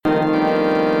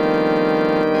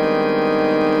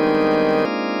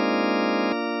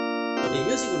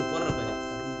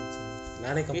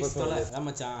நானே கம்போஸ் பண்ணல. அதான்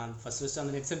மச்சான் ஃபர்ஸ்ட்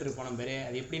அந்த நெட் சென்டருக்கு போன பேரு.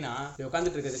 அது எப்படின்னா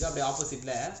உட்காந்துட்டு இருக்கிறதுக்கு அப்படியே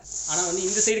ஆப்போசிட்ல, ஆனா வந்து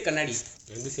இந்த சைடு கண்ணாடி.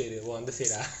 எந்த சைடு? ஓ அந்த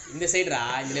சைடா? இந்த சைடுடா,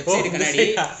 இந்த லெஃப்ட் சைடு கண்ணாடி.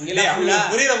 இங்கெல்லாம் ஃபுல்லா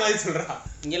புரியுற மாதிரி சொல்றா.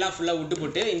 இங்கெல்லாம் ஃபுல்லா விட்டு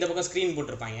போட்டு இந்த பக்கம் ஸ்கிரீன்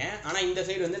போட்டிருப்பாங்க. ஆனா இந்த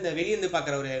சைடு வந்து இந்த வெளிய இருந்து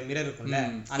பாக்குற ஒரு மிரர் இருக்கும்ல,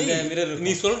 அந்த மிரர்.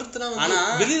 நீ சொல்றதுனா ஆனா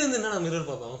வெளியில இருந்து என்ன மிரர்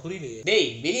பாப்போம் புரியலையே. டேய்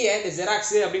வெளிய இந்த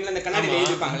ஜெராக்ஸ் அப்படிங்கற அந்த கண்ணாடில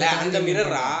எழுதி இருப்பாங்கல, அந்த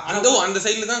மிரர்ரா. அந்த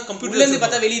சைடுல தான் கம்ப்யூட்டர் உள்ள இருந்து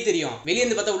பார்த்தா வெளிய தெரியும், வெளிய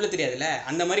இருந்து பார்த்தா உள்ள தெரியாதுல,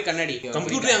 அந்த மாதிரி கண்ணாடி.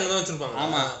 கம்ப்யூட்டர் அங்க தான் வச்சிருப்பாங்க.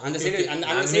 ஆமா, அந்த சைடு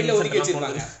அந்த சைடுல ஒதுக்கி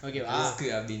வச்சிருப்பாங்க. ஓகேவா?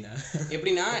 அப்படினா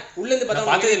எப்படின்னா உள்ள இருந்து பார்த்தா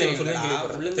பார்த்ததே தெரியும்,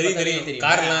 உள்ள இருந்து தெரியும்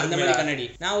கார்லாம் அந்த மாதிரி கண்ணாடி.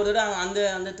 நான் ஒரு தடவை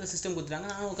அந்த சிஸ்டம் கொடுத்துட்டாங்க,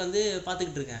 நான் உட்காந்து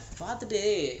பார்த்துக்கிட்டு இருக்கேன். பார்த்துட்டு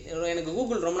எனக்கு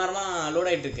கூகுள் ரொம்ப நேரமா லோட்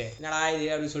ஆயிட்டு இருக்கு, என்னடா இது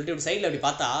அப்படின்னு சொல்லிட்டு ஒரு சைடுல அப்படி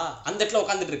பார்த்தா அந்த இடத்துல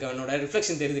உட்காந்துட்டு இருக்கேன், என்னோட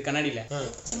ரிஃப்ளெக்ஷன் தெரியுது கண்ணாடியில.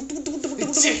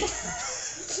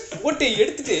 போட்டு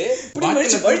எடுத்துட்டு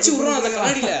வழிச்சு விடுறான் அந்த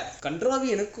கண்ணாடியில. கன்றாவி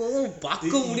எனக்கும்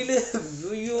பார்க்க முடியல.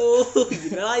 ஐயோ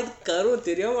என்னடா இது கருவம்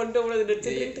தெரியாம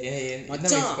வந்துட்டு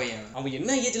அவன்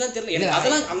என்ன ஏஜ் எல்லாம் தெரியல எனக்கு,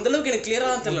 அதெல்லாம் அந்த அளவுக்கு எனக்கு கிளியரா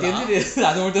தெரியல.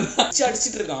 அது மட்டும்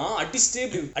அடிச்சுட்டு இருக்கான், அடிச்சுட்டு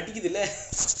இப்படி அடிக்குது இல்ல,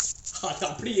 அது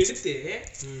அப்படி எடுத்து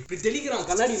இப்படி தெளிக்கிறான்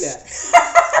கண்ணாடியில.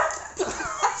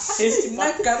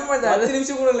 10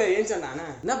 நிமிஷம் கூட இல்ல ஏன் சொன்னா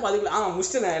என்ன அதுக்குள்ள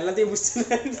முடிச்சிட்டேன், எல்லாத்தையும்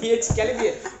முடிச்சிட்டேன், கிளம்பி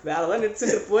வேலைதான் நெட்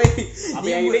சென்டர் போய் அப்ப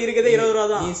என்கிட்ட இருக்கதே 20 ரூபா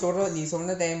தான். நீ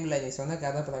சொன்ன டைம்ல, நீ சொன்ன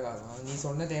கதை பிரகாரம் நீ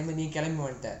சொன்ன டைம்ல நீ கிளம்பி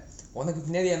வந்துட்ட. உனக்கு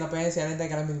பின்னாடி அந்த பையன் சேர்ந்தா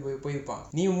கிளம்பி போயிருப்பான்.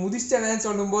 நீ முடிச்சிட்டேன்னு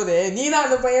சொல்லும் போது நீ தான்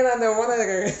அந்த பையன் அந்த ஓனர்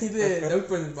இது டவுட்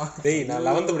பண்ணிருப்பான். டேய் நான்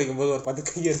 11th படிக்கும் போது ஒரு 10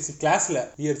 கையடிச்சு கிளாஸ்ல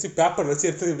பேப்பர் வச்சு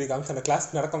எடுத்து இப்படி காமிச்சு அந்த கிளாஸ்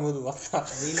நடக்கும் போது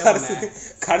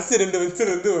கடைசி 2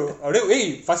 நிமிஷம் வந்து அப்படியே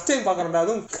ஃபர்ஸ்ட் டைம் பாக்குறேன்டா.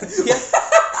 அதுவும்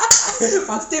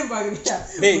ஃபர்ஸ்ட் டைம் பாக்குறியா?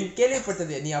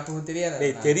 கேள்விப்பட்டது நீ அப்போ தெரியாத?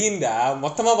 டேய் தெரியும்டா,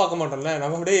 மொத்தமா பார்க்க மாட்டோம்ல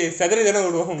நம்ம, அப்படியே செதறி தானே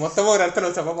விடுவோம். மொத்தமா ஒரு இடத்துல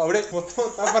வச்சா அப்படியே மொத்தமா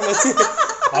பேப்பர்ல வச்சு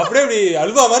அப்படியே இப்படி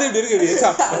அல்வா மாதிரி இப்படி இருக்கு.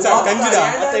 கஞ்சிடா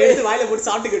எடுத்து வாயில போட்டு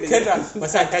சாப்பிட்டு கேட்டா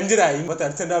மச்சான் கஞ்சிடா இம்பத்த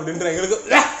அடிச்சா அப்படின்ற எங்களுக்கு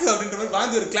அப்படின்ற மாதிரி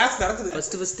வாங்கி ஒரு கிளாஸ் நடக்குது.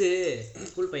 ஃபர்ஸ்ட்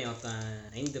ஸ்கூல் பையன் ஒருத்தன்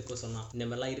 9th அப்போ சொன்னான் இந்த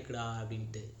மாதிரிலாம் இருக்குடா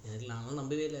அப்படின்ட்டு. எனக்கு நானும்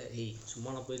நம்பவே இல்லை. ஏய் சும்மா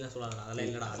நான் போய்லாம் சொல்லாதடா, அதெல்லாம்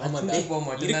இல்லடா,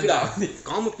 இருக்குடா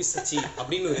காம பிசாச்சி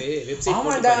அப்படின்னு ஒரு வெப்சைட்.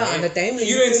 ஆமாடா அந்த டைம்ல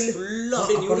ஹீரோயின்ஸ் ஃபுல்லா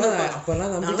அப்படியே நியூல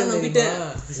அப்பலாம் நம்பிட்டேன்.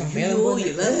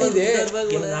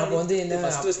 நான் வந்து என்ன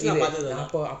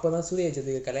அப்பதான் சூர்யா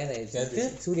ஜோதிகா கல்யாணம் ஆயிடுச்சு.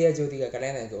 சூர்யா ஜோதிகா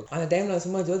கல்யாணம் ஆயிடுச்சு. அந்த டைம்ல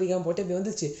சும்மா ஜோதிகா போட்டு இப்படி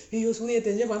வந்துச்சு. ஐயோ சூர்யா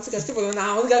தெரிஞ்ச மனசு கஷ்டப்படுவேன்,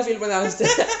 நான் அவனுக்காக ஃபீல் பண்ண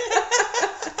ஆரம்பிச்சிட்டேன்.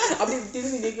 அப்படி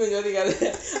திரும்பி நிற்கும் ஜோதிகா.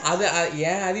 அது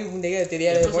ஏன் அறிவு முந்தைய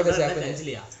தெரியாத போட்டோ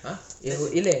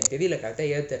இல்ல தெரியல, கரெக்டா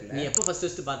ஏது தெரியல. நீ எப்போ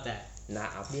ஃபர்ஸ்ட் பார்த்த?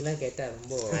 நான் அப்படிலாம் கேட்டா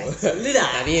ரொம்ப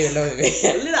நிறைய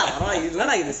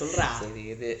இது சொல்றேன். சரி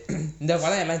இது இந்த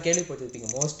படம் எல்லாம் கேள்விப்பட்டிருப்பீங்க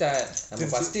மோஸ்டா. நம்ம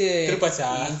ஃபர்ஸ்ட்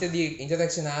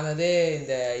இன்ட்ரடக்ஷன் ஆனது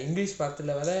இந்த இங்கிலீஷ்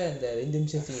படத்துல வர இந்த 2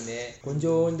 நிமிஷம் சீனு,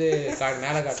 கொஞ்சோண்டு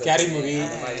மேல காட்டு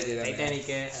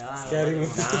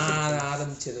நான்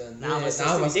ஆரம்பிச்சது வந்து நான்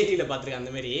விஜய்டில பாத்துருக்கேன்.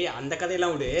 அந்த மாதிரி அந்த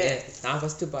கதையெல்லாம் விடு. நான்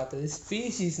ஃபர்ஸ்ட் பார்த்தது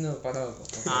ஸ்பீஷீஸ்னு ஒரு படம்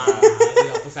இருக்கும்.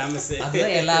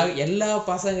 அதுதான் எல்லா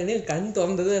பசங்களையும் கண்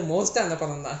திறந்தது மோஸ்டா அந்த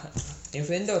படம் தான். என்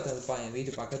ஃப்ரெண்ட் ஒருத்தர் இருப்பான் என்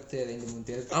வீட்டு பக்கத்து 2-3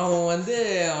 பேர். அவன் வந்து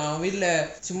அவன் வீட்டில்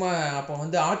சும்மா அப்போ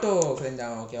வந்து ஆட்டோ ஃப்ரெண்ட்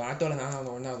அவன். ஓகே ஆட்டோவில் நானும்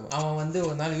அவன் ஒன்றா இருக்கும். அவன் வந்து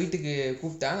ஒரு நாள் வீட்டுக்கு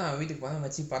கூப்பிட்டான். நான் வீட்டுக்கு போனால்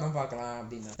வச்சு படம் பார்க்கலாம்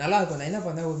அப்படின்னா. நல்லா இருக்கும். நான் என்ன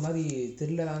பண்ணேன், ஒரு மாதிரி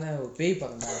த்ரில்லரான ஒரு பேய்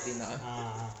படம் தான் அப்படின்னா.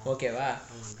 ஓகேவா?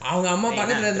 அவங்க அம்மா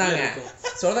பக்கத்தில் இருந்தாங்க.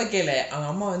 சொல்ல கேளு, அவங்க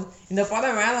அம்மா வந்து இந்த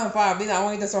படம் வேணாம்ப்பா அப்படின்னு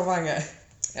அவங்ககிட்ட சொல்கிறாங்க.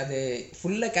 அது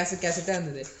ஃபுல்லாக கேசட்டாக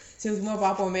இருந்தது. சரி சும்மா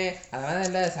பார்ப்போமே, அதெல்லாம்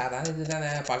இல்லை சாதாரண இது தானே,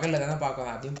 பகலில் தானே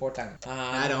பார்க்கலாம் அப்படின்னு போட்டாங்க.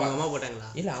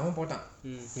 இல்லை அவன் போட்டான்.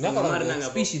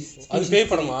 அது பேய்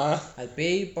படமா? அது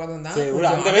பேய் படம் தான்.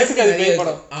 அந்த வயசுக்கு அது பேய்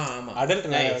படம். ஆமா அடல்ட்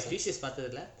ஸ்பீஷிஸ்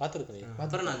பார்த்ததில்ல. பார்த்திருக்கேன்.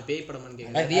 அப்புறம் நான் பேய் படம்னு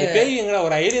கேக்குறேன். பேய் எங்கடா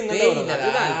ஒரு ஐடியா இருந்தா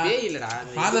அது பேய் இல்லடா,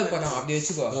 ஃபாதர் படம் அப்படி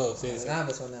வெச்சுக்கோ. நான்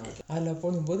அப்ப சொன்னேன். அதுல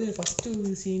போடும்போது ஃபர்ஸ்ட்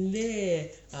சீன்லயே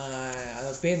அந்த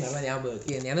பேர் நல்லா ஞாபகம்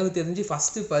இருக்கு. எனக்கு தெரிஞ்சு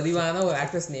ஃபர்ஸ்ட் பதிவான ஒரு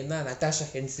ஆக்ட்ரஸ் நேம் தான் நட்டாஷா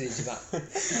ஹென்ஸ்ரிட்ஜ் தான்.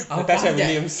 Natasha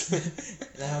Williams.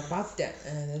 நான் பார்த்தேன்,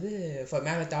 அதாவது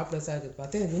மேல டாப்லெஸ்ஸா இருக்கு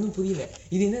பார்த்தேன். எனக்கு ஒன்றும் புரியல,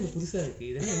 இது என்ன புதுசா இருக்கு,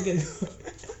 இதெல்லாம் எங்க இருக்கு,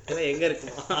 இதெல்லாம் எங்க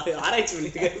இருக்கும் ஆராய்ச்சி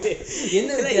பண்ணிட்டு என்ன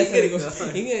வித்தியாசம் இருக்கும்,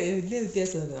 எங்க என்ன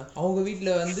வித்தியாசம் இருக்குன்னா அவங்க வீட்டுல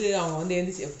வந்து அவங்க வந்து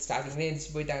எந்திரிச்சு ஸ்டார்டிங்ல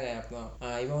எந்திரிச்சு போயிட்டாங்க. அப்புறம்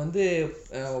இவன் வந்து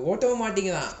ஓட்டவும்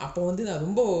மாட்டேங்கிறான். அப்போ வந்து நான்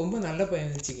ரொம்ப ரொம்ப நல்ல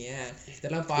பையன் வச்சுக்கேன்.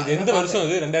 இதெல்லாம் எந்த வருஷம்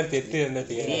அது?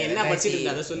 2008 நீ என்ன படிச்சிட்டு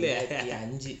இருந்த அத சொல்லு. 5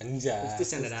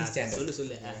 சொல்லு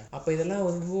சொல்லு. அப்ப இதெல்லாம்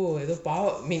வந்து ஏதோ பாவ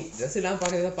மீன் ட்ரெஸ் எல்லாம்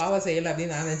பார்க்கறது பாவ செய்யல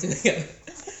அப்படின்னு நான் நினைச்சிருக்கேன்.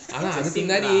 ஆனா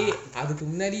அதுக்கு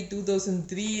முன்னாடி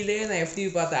 2003லே நான் FTV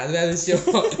பார்த்தேன். அது வேற விஷயம்.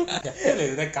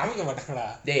 இதை காமிக்க மாட்டாங்களா?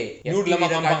 டேய்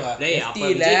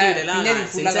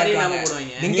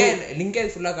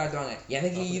லிங்கர் ஃபுல்லா காட்டுவாங்க.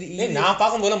 எனக்கு இது நான்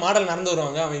பார்க்கும்போது மாடல் நடந்து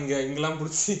வருவாங்க, அவங்க இங்கெல்லாம்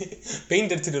பிடிச்சி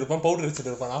பெயிண்ட் அடிச்சுட்டு இருப்பான், பவுடர்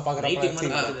அடிச்சுட்டு இருப்பான். நான் பாக்குறேன்.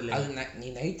 அது நீ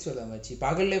நைட் சொல்ல வச்சு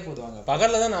பகல்லே போடுவாங்க.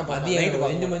 பகல்ல தான் நான் மதியம்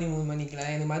 2 மணி 3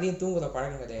 மணிக்கெல்லாம் எனக்கு மதியம் தூங்குற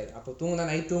பழக்கம் கிடையாது. அப்போ தூங்கினா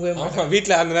நைட் தூங்கவே மாட்டேன்.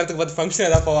 வீட்டுல அந்த நேரத்துக்கு பார்த்து ஃபங்க்ஷன்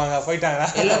ஏதாவது போவாங்க, போயிட்டாங்க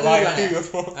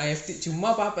சும்மா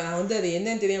பார்ப்பேன். நான் வந்து அது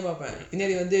என்னன்னு தெரியாம பார்ப்பேன்.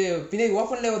 பின்னாடி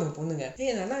ஓப்பன்லேயே வரும் பொண்ணுங்க,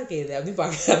 நல்லா இருக்கே இது அப்படின்னு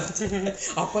பார்க்க ஆரம்பிச்சு.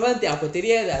 அப்போ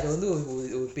தெரியாது அது வந்து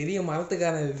ஒரு பெரிய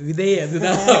மரத்துக்கான விதை.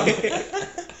 அதுதான்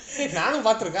நானும்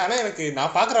பார்த்துருக்கேன். ஆனா எனக்கு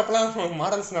நான் பாக்குறப்பெல்லாம்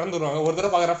மாடல்ஸ் நடந்து வருவாங்க. ஒரு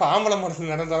தடவை பாக்குறப்ப ஆம்பளை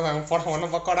மாடல் நடந்து வருவாங்க. போட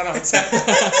ஒன்னும் பக்கோட நான் வச்சேன்.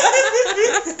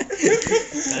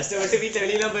 கஷ்டப்பட்டு வீட்டுல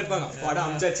வெளியெல்லாம் போயிருப்பாங்க, படம்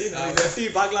அமிச்சாச்சு FTV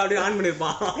பார்க்கலாம் அப்படின்னு ஆன்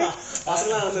பண்ணிருப்பான்.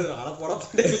 பசங்களாம் வந்து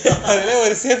அதுல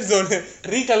ஒரு சேஃப் ஜோன்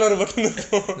ரீகலர் பட்டன்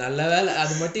இருக்கும். நல்ல வேலை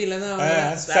அது மட்டும் இல்லைன்னா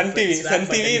சன்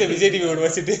டிவி இல்ல விஜய் டிவி ஒன்று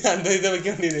வச்சுட்டு அந்த இதை வைக்க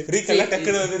வேண்டியது. ரீகலர்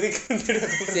டக்குனு வந்து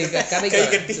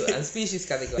ஸ்பீஷிஸ்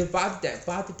கதைக்கு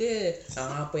பார்த்துட்டு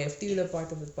அப்போ FTVல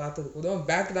பார்த்தது கூட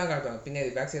பேக் தான் காட்டுவாங்க. பின்னாடி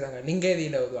பேக் சைடு தான்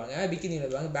லிங்கேரியில வருவாங்க, பிக்கினியில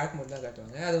வருவாங்க, பேக் மட்டும் தான்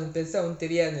காட்டுவாங்க. அது வந்து பெருசா வந்து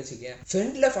தெரியாதுன்னு வச்சுக்கேன்.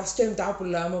 ஃப்ரெண்ட்ல ஃபர்ஸ்ட் டைம் டாப்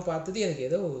இல்லாம பார்த்தது எனக்கு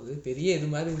ஏதோ ஒரு பெரிய இது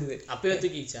மாதிரி இருந்தது. அப்பவே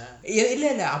தூக்கிச்சா? இல்ல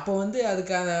அப்போ வந்து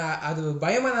அதுக்கான அது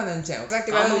பயமா நான் நினைச்சேன்.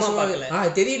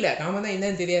 தெரியல நாம தான்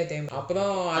என்னன்னு தெரியாத டைம்.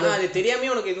 அப்புறம் அது தெரியாம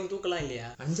உனக்கு எதுவும் தூக்கலாம் இல்லையா?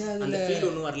 5ஆவதுல ஃபீல்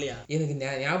ஒன்றும் வரலையா? எனக்கு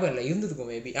ஞாபகம் இல்லை,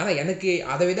 இருந்திருக்கும் மேபி. ஆனா எனக்கு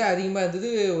அதை விட அதிகமா இருந்தது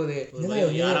ஒரு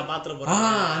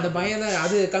அந்த பயம் தான்.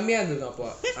 அது கம்மியா இருந்திருக்கும் அப்போ,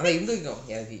 ஆனா இருந்திருக்கும்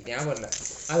எனக்கு ஞாபகம் இல்லை.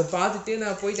 அதை பார்த்துட்டு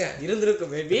நான் போயிட்டேன்.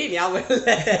 இருந்திருக்கும் மேபி, ஞாபகம்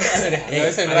இல்லை.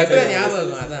 ஞாபகம்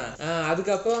இருக்கும். அதான்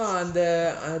அதுக்கப்புறம்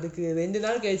அதுக்கு 2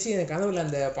 நாள் கழிச்சு எனக்கு கனவுல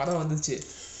அந்த படம் வந்துச்சு.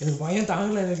 எனக்கு பயம்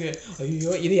தாங்கல. எனக்கு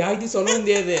ஐயோ இது யார்கிட்டையும் சொல்ல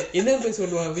முடியாது. என்ன போய்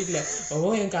சொல்லுவாங்க வீட்டுல,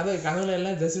 என் கனவுல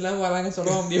எல்லாம் ட்ரெஸ் இல்லாம வராங்கன்னு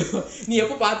சொல்ல முடியும். நீ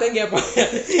எப்போ பார்த்தேன்னு கேட்பாங்க.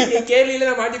 என் கேள்வியில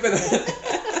நான் மாட்டிப்பேன்.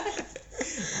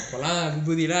 அப்போலாம்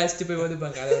விபூதியெல்லாம் அடிச்சுட்டு போய்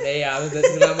வந்துப்பாங்க. அதை அது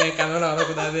ட்ரெஸ் இல்லாம கனவுல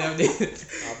வரக்கூடாது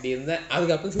அப்படி இருந்தேன்.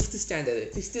 அதுக்கப்புறம் 5th ஸ்டாண்டர்டு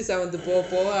 6th 7th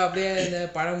போக அப்படியே இந்த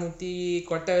பழமுத்தி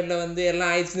கொட்டை வெளில வந்து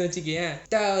எல்லாம் ஆயிடுச்சுன்னு வச்சுக்கேன்.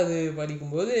 8வது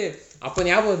படிக்கும்போது அப்போ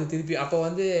ஞாபகம் வருது திருப்பி. அப்போ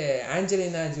வந்து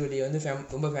ஆஞ்சலினா ஜோலி வந்து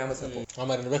ரொம்ப ஃபேமஸ். அப்போ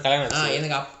ஆமா 2 பேர் கல்யாணம் ஆச்சு.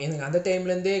 எனக்கு அந்த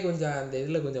டைம்ல இருந்தே கொஞ்சம் அந்த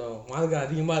இதுல கொஞ்சம் மார்க்கம்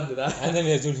அதிகமா இருந்ததா.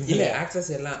 இல்ல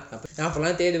ஆக்சஸ் எல்லாம் நான்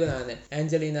அப்பெல்லாம் தேடுவேன். நான்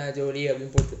ஆஞ்சலினா ஜோலி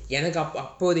அப்படின்னு போட்டு எனக்கு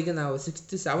அப்போதைக்கு நான்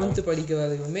 6th 7th படிக்க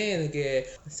வரைக்குமே எனக்கு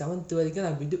 7th வரைக்கும்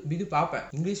நான் பிடு பார்ப்பேன்.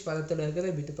 இங்கிலீஷ் படத்துல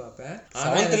இருக்கிறத பிடு பார்ப்பேன்.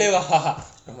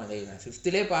 ஆமா நான்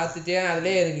 5thலே பார்த்துட்டேன். அதுல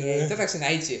எனக்கு இன்ட்ரடக்ஷன்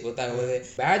ஆயிடுச்சு. ஒரு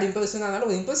பேட் இம்ப்ரெஷன் ஆனாலும்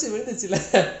ஒரு இம்ப்ரெஷன் விழுந்துச்சுல.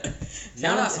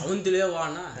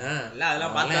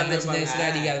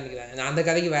 அந்த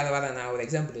கதைக்கு வேற நான் ஒரு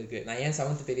எக்ஸாம்பிள் இருக்கு. நான் ஏன்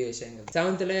 7th பெரிய விஷயம்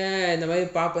 7thல இந்த மாதிரி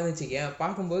பாப்பேன்னு வச்சுக்கேன்.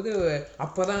 பார்க்கும்போது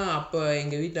அப்போ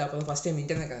எங்க வீட்டுல அப்பதான் ஃபர்ஸ்ட் டைம்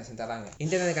இன்டர்நெட் கனெக்ஷன் தராங்க.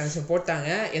 இன்டர்நெட் கனெக்ஷன் போட்டாங்க.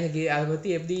 எனக்கு அதை பத்தி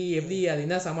எப்படி அது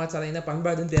என்ன சமாச்சாரம் என்ன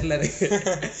பண்பாடுன்னு தெரியல.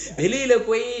 வெளியில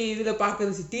போய் இதுல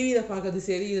பாக்குறது, டிவியில பாக்குறது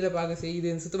சரி, இதுல பார்க்க சரி,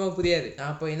 இது சுத்தமா புரியாது.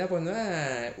 நான் அப்போ என்ன பண்ணுவேன்,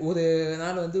 ஒரு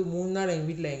நாள் வந்து 3 நாள் எங்க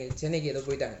வீட்டுல எங்க சென்னைக்கு ஏதோ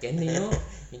போயிட்டாங்க. என்னையும்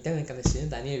இன்டர்நெட்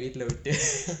கனெக்ஷன் தனியா வீட்டுல விட்டு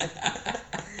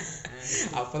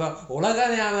அப்பதான்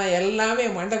உலகம் எல்லாமே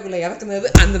மண்டக்குள்ள இறக்குனது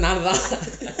அந்த நாள் தான்.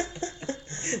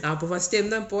 நான் அப்போ ஃபர்ஸ்ட்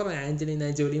டைம் தான் போறேன். ஆஞ்சலினா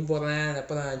ஜோலியும் போறேன்.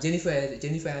 அப்புறம்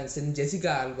Jennifer Aniston,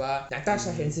 Jessica alpha,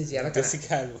 Natasha ஹென்சிச்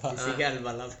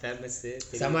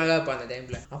சமாளா அந்த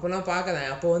டைம்ல அப்பெல்லாம் பாக்குறேன்.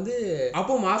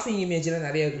 அப்போ மார்பிங் இமேஜ் எல்லாம்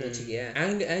நிறைய இருக்குன்னு வச்சுக்கேன்.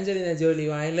 ஆஞ்சலினா ஜோலி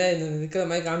வாயில இருக்கிற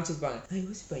மாதிரி காமிச்சிருப்பாங்க. நான்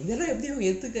யோசிப்பேன் இதெல்லாம் எப்படி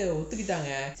அவங்க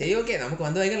ஒத்துக்கிட்டாங்க. சரி ஓகே நமக்கு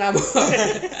வந்த வரைக்கும் லாபம்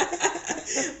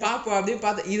பாப்போம் அப்படின்னு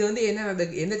பார்த்தேன். இது வந்து என்ன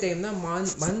நடக்குது, எந்த டைம்னா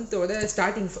மந்தோட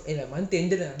ஸ்டார்டிங் இல்லை மந்த்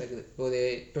எண்டில் நடக்குது. ஒரு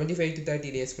 25 to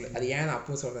 30 டேஸ்க்குள்ள. அது ஏன்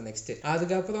அப்போ சொல்கிறேன் நெக்ஸ்ட்.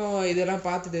 அதுக்கப்புறம் இதெல்லாம்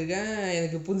பார்த்துட்டு இருக்கேன்.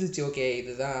 எனக்கு புரிஞ்சிச்சு ஓகே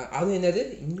இதுதான். அதுவும் என்னது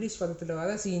இங்கிலீஷ் படத்தில்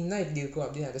வர சீன் தான் இப்படி இருக்கும்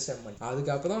அப்படின்னு அண்டர்ஸ்டாண்ட் பண்ணி.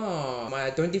 அதுக்கப்புறம்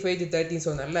 25 to 30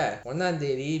 சொன்னல 1ஆம்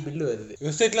தேதி பில்லு வருது.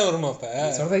 வெப்சைட்ல வருமா? அப்போ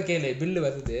சொல்கிற கேளு, பில்லு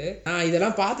வருது. நான்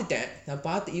இதெல்லாம் பார்த்துட்டேன். நான்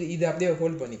பார்த்து இது அப்படியே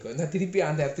ஹோல்ட் பண்ணிக்கோ. நான் திருப்பி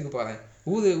அந்த இடத்துக்கு போகிறேன்.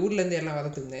 ஊர்லேருந்து எல்லாம்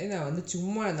வரத்துக்கு நான் வந்து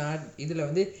சும்மா நான் இதில்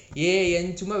வந்து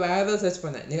சும்மா வேற ஏதாவது சர்ச்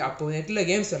பண்ணேன். அப்போ நெட்டில்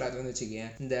கேம்ஸ் விளையாடுறதுன்னு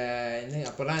வச்சுக்கேன். இந்த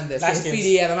அப்போல்லாம் இந்த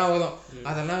எஸ்பிடி அதெல்லாம் வரும்.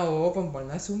 அதெல்லாம் ஓப்பன்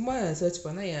பண்ணேன். சும்மா சர்ச்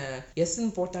பண்ணேன்.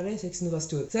 எஸ்ன்னு போட்டாலே செக்ஷன்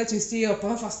ஃபர்ஸ்ட் வரும். சர்ச் ஹிஸ்ட்ரி அப்போ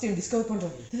தான் ஃபர்ஸ்ட் டைம் டிஸ்கவர்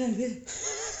பண்ணுறேன். இது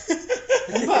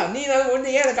நீ நான் ஒன்று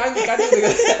ஏன் காட்டுறது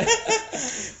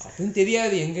அப்படின்னு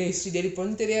தெரியாது. எங்க ஹிஸ்ட்ரி டெலிட்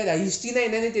பண்ணு தெரியாது. ஹிஸ்ட்ரினா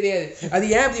என்னன்னு தெரியாது. அது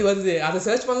ஏன் அப்படி வருது அதை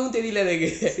சர்ச் பண்ணவும் தெரியல எனக்கு.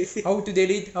 ஹவு டு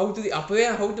டெலிட் அப்பவே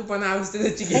ஹவு டு பண்ண ஆரம்பிச்சுன்னு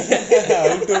வச்சுக்கேன்.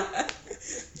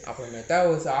 அப்புறமேட்டா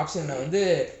ஒரு ஆப்ஷன்ல வந்து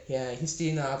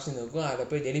ஹிஸ்ட்ரின்னு ஆப்ஷன் இருக்கும், அதை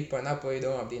போய் டெலிட் பண்ணா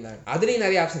போயிடும் அப்படின்னாங்க. அதுலயும்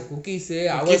நிறைய ஆப்ஷன் குக்கீஸ்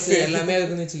அவர்ஸ் எல்லாமே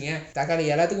இருக்குன்னு வச்சுக்கேன். தக்காளி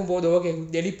எல்லாத்துக்கும் போதும், ஓகே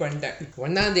டெலிட் பண்ணிட்டேன்.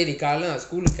 1ஆம் தேதி காலம் நான்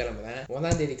ஸ்கூலுக்கு கிளம்புறேன்.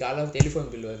 1ஆம் தேதி காலம் டெலிஃபோன்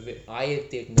பில் வருது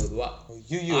 1800 ரூபா.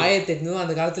 1800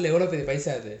 அந்த காலத்துல எவ்வளவு பெரிய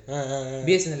பைசா அது.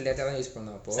 பிஎஸ்என்எல் டேட்டா தான் யூஸ்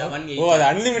பண்ணோம் அப்போ. அது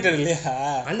அன்லிமிட்டட் இல்லையா?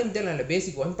 அன்லிமிட்டட் இல்ல,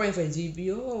 பேசிக் 1.5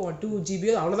 ஜிபியோ 2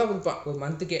 ஜிபியோ அவ்வளவுதான் கொடுப்பான் ஒரு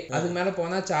மந்த்துக்கே. அதுக்கு மேல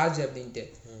போனா சார்ஜ் அப்படின்ட்டு.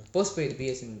 போஸ்ட் பெய்டு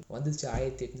பிஎஸ்என்எல் வந்துச்சு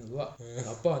 1800 ரூபா.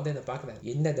 அப்பா வந்து என்ன பாக்குறேன்,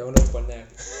 என்ன டவுன்லோட் பண்ணேன்.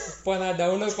 இப்போ நான்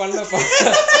டவுன்லோட் பண்ணப்பா.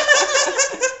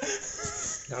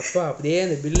 அப்பா அப்படியே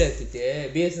அந்த பில்லை எடுத்துட்டு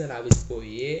பிஎஸ்என்எல் ஆஃபீஸ்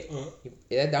போய்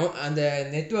ஏதாவது அந்த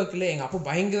நெட்ஒர்க்கில் எங்கள் அப்பா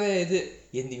பயங்கர இது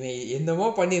என்னமோ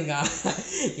பண்ணியிருக்கான்,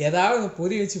 ஏதாவது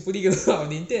பொறி வச்சு பிடிக்கணும்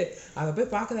அப்படின்ட்டு அதை போய்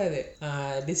பார்க்குறாரு.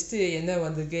 லிஸ்ட்டு என்ன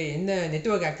வந்திருக்கு, என்ன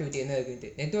நெட்ஒர்க் ஆக்டிவிட்டி என்ன இருக்குன்ட்டு.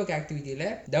 நெட்ஒர்க் ஆக்டிவிட்டியில்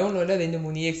டவுன்லோடில்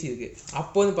 2-3 EXE இருக்குது.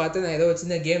 அப்போன்னு பார்த்து நான் ஏதோ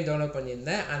சின்ன கேம் டவுன்லோட்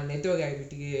பண்ணியிருந்தேன். அந்த நெட்ஒர்க்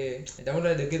ஆக்டிவிட்டிக்கு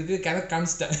டவுன்லோட் இருக்கிறதுக்கு கணக்கு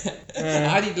காமிச்சிட்டேன்.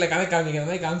 ஆடிட்டில் கணக்கு காமிக்கிற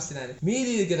மாதிரி காமிச்சிட்டேன். நான்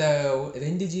மீதி இருக்கிற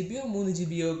 2 ஜிபியோ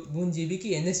 3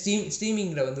 ஜிபிக்கு என்ன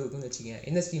ஸ்ட்ரீமிங்கில் வந்து இருக்குன்னு வச்சுக்கேன்.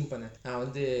 என்ன ஸ்ட்ரீம் பண்ணேன் நான்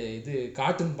வந்து இது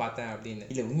கார்ட்டூன் பார்த்தேன் அப்படின்னு.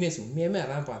 இல்லை உண்மையுமே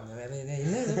அதான் பார்த்தேன். வேற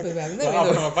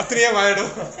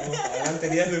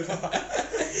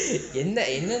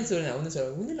என்னன்னு சொல்லு வந்து சொல்ல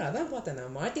ஒண்ணு அதான் பார்த்தேன்.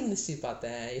 நான் மார்டின் மிஸ்ட்ரி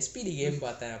பார்த்தேன், எஸ்பிடி கேம்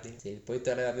பார்த்தேன் அப்படின்னு. சரி போய்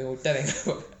தர அப்படின்னு விட்டாருங்க.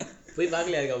 போய்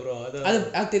பார்க்கல அதுக்கப்புறம்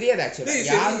அது தெரியாது ஆக்சுவலா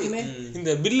யாருக்குமே.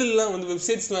 இந்த பில் எல்லாம் வந்து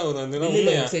வெப்சைட்ஸ்லாம் வரும்,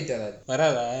 வெப்சைட் வராது.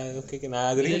 வராதா? ஓகே, நான்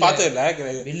அதுலயும் பார்த்தது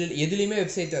இல்ல. பில் எதுலயுமே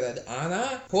வெப்சைட் வராது. ஆனா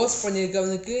போஸ்ட்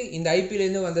பண்ணிருக்கவனுக்கு இந்த ஐபில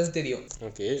இருந்து வந்தது தெரியும்.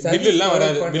 ஓகே, பில் எல்லாம்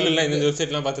வராது. பில் எல்லாம் இந்த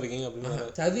வெப்சைட்லாம் பாத்துருக்கீங்க அப்படினா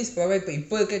சர்வீஸ் ப்ரொவைட்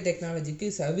இப்போ இருக்க டெக்னாலஜிக்கு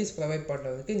சர்வீஸ் ப்ரொவைட்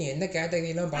பண்றதுக்கு நீ என்ன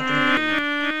கேட்டகரி எல்லாம்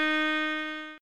பாத்துக்கணும்.